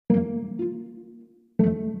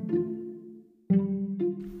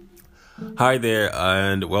Hi there,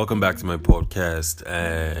 and welcome back to my podcast.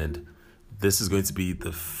 And this is going to be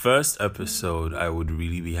the first episode I would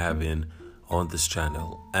really be having on this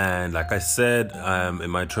channel. And like I said, in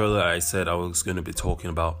my trailer, I said I was going to be talking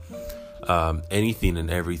about anything and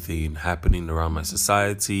everything happening around my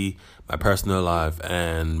society, my personal life,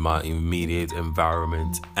 and my immediate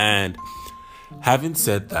environment. And having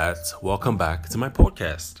said that, welcome back to my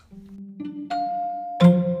podcast.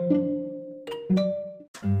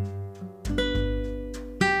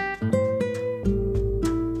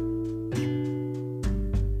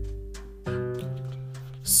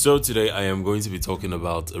 So today I am going to be talking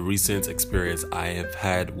about a recent experience I have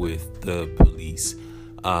had with the police.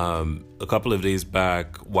 A couple of days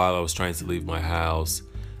back, while I was trying to leave my house,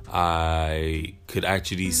 I could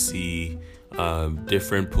actually see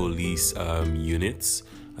different police units.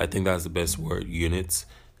 I think that's the best word, units.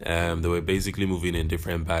 They were basically moving in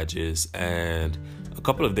different badges, and a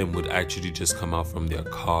couple of them would actually just come out from their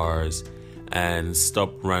cars and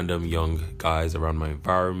stop random young guys around my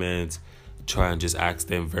environment, try and just ask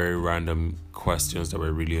them very random questions that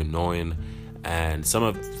were really annoying. And some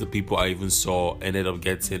of the people I even saw ended up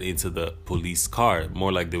getting into the police car,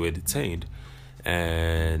 more like they were detained.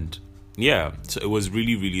 And yeah, so it was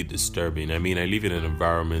really, really disturbing. I mean, I live in an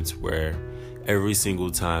environment where every single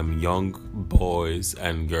time young boys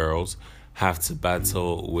and girls have to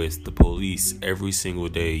battle with the police every single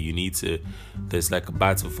day, there's like a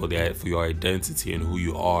battle for your identity and who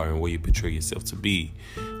you are and what you portray yourself to be.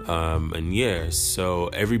 So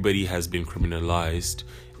everybody has been criminalized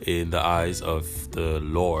in the eyes of the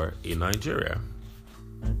law in Nigeria.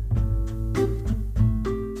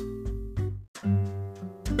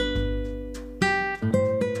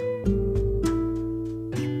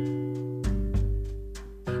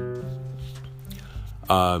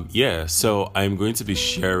 So I'm going to be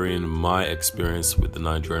sharing my experience with the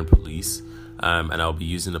Nigerian police, and I'll be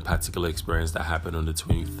using a particular experience that happened on the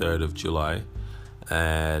 23rd of July.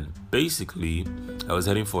 And basically, I was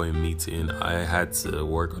heading for a meeting. I had to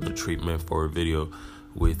work on a treatment for a video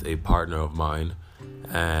with a partner of mine.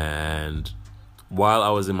 And while I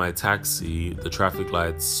was in my taxi, the traffic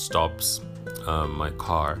light stops my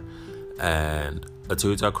car. And a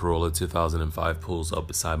Toyota Corolla 2005 pulls up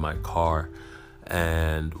beside my car.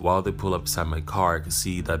 And while they pull up beside my car, I could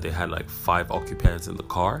see that they had like 5 occupants in the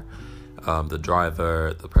car. The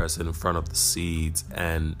driver, the person in front of the seat,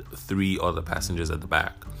 and 3 other passengers at the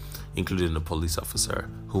back, including the police officer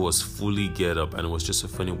who was fully geared up. And it was just so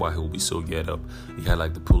funny why he would be so geared up. He had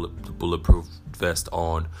like the bulletproof vest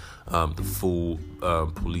on, the full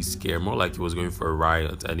police gear, more like he was going for a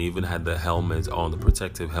riot, and he even had the helmet on, the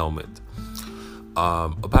protective helmet.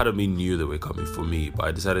 A part of me knew they were coming for me, but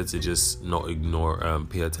I decided to just not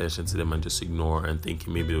pay attention to them and just ignore, and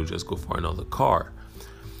thinking maybe they'll just go for another car.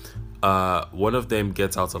 One of them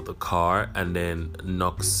gets out of the car and then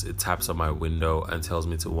taps on my window and tells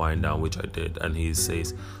me to wind down, which I did. And he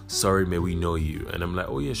says, "Sorry, may we know you?" And I'm like,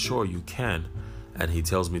 "Oh yeah, sure, you can." And he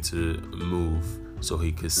tells me to move so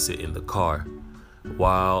he could sit in the car.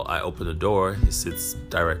 While I open the door, he sits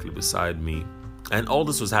directly beside me. And all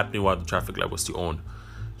this was happening while the traffic light was still on.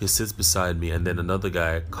 He sits beside me, and then another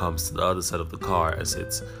guy comes to the other side of the car and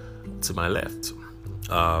sits to my left.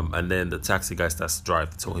 And then the taxi guy starts to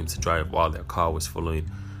drive. They told him to drive while their car was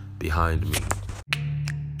following behind me.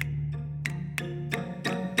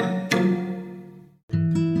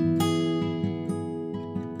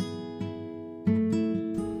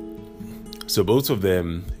 So both of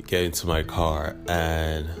them get into my car,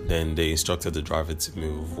 and then they instructed the driver to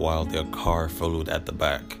move while their car followed at the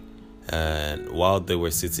back. And while they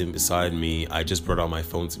were sitting beside me, I just brought out my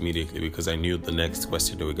phones immediately because I knew the next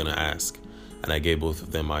question they were going to ask. And I gave both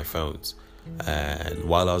of them my phones. And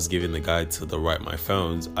while I was giving the guy to the right my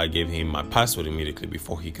phones, I gave him my password immediately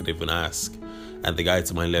before he could even ask. And the guy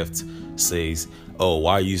to my left says, "Oh,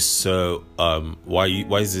 why is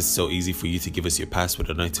this so easy for you to give us your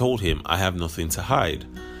password?" And I told him I have nothing to hide.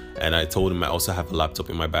 And I told him I also have a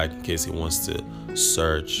laptop in my bag in case he wants to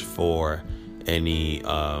search for any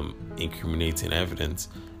incriminating evidence.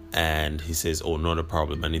 And he says, "Oh, not a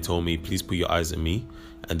problem." And he told me, "Please put your eyes on me."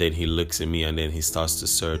 And then he looks at me, and then he starts to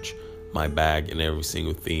search my bag and every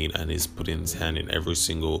single thing, and he's putting his hand in every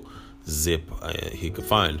single zip he could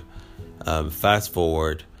find. Fast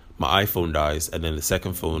forward, my iPhone dies, and then the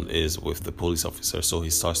second phone is with the police officer, so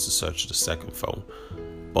he starts to search the second phone.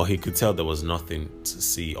 But he could tell there was nothing to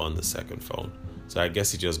see on the second phone, so I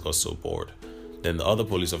guess he just got so bored. Then the other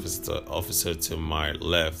police officer to my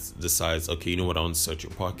left decides, "Okay, you know what, I want to search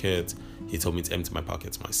your pocket." He told me to empty my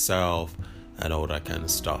pockets myself and all that kind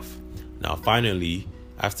of stuff. Now, finally,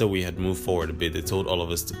 after we had moved forward a bit, they told all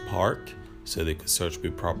of us to park so they could search me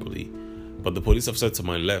properly. But the police officer to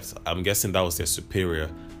my left, I'm guessing that was their superior,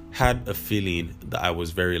 had a feeling that I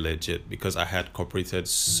was very legit because I had cooperated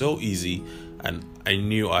so easy and I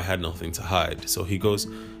knew I had nothing to hide. So he goes,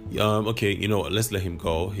 okay, you know what, let's let him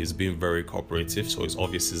go. He's being very cooperative, so it's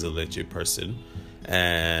obvious he's a legit person.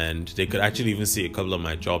 And they could actually even see a couple of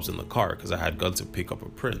my jobs in the car because I had gone to pick up a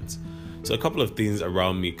print. So a couple of things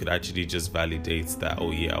around me could actually just validate that,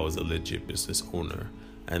 oh yeah, I was a legit business owner.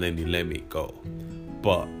 And then they let me go.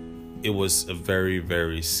 But it was a very,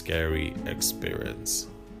 very scary experience.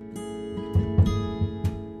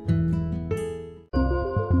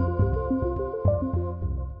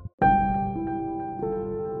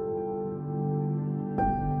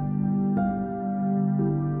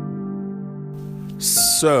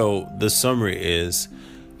 So the summary is,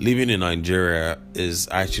 living in Nigeria is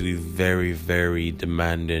actually very, very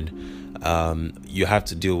demanding. You have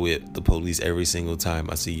to deal with the police every single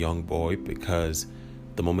time as a young boy because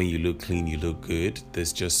the moment you look clean, you look good.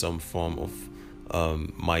 There's just some form of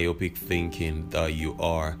myopic thinking that you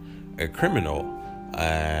are a criminal.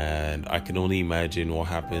 And I can only imagine what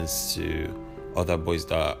happens to other boys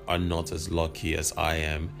that are not as lucky as I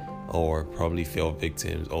am, or probably fell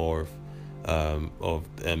victims or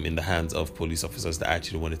in the hands of police officers that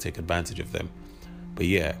actually want to take advantage of them. But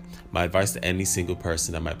yeah, my advice to any single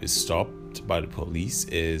person that might be stopped by the police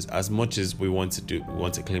is, as much as we want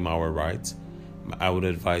to claim our rights, I would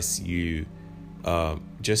advise you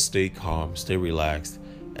just stay calm, stay relaxed,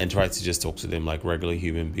 and try to just talk to them like regular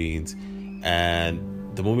human beings.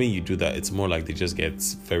 And the moment you do that, it's more like they just get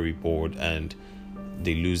very bored and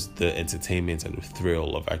they lose the entertainment and the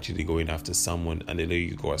thrill of actually going after someone, and they let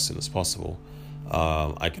you go as soon as possible.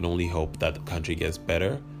 I can only hope that the country gets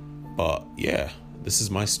better. But yeah, this is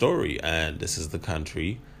my story, and this is the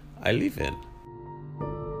country I live in.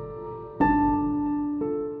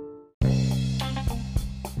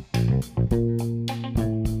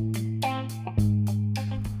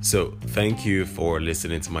 So thank you for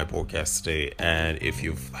listening to my podcast today. And if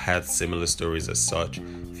you've had similar stories as such,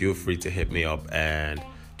 feel free to hit me up and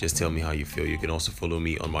just tell me how you feel. You can also follow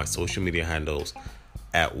me on my social media handles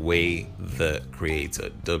at Way the Creator,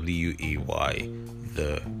 WEY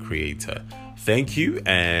the Creator. Thank you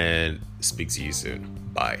and speak to you soon.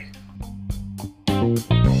 Bye.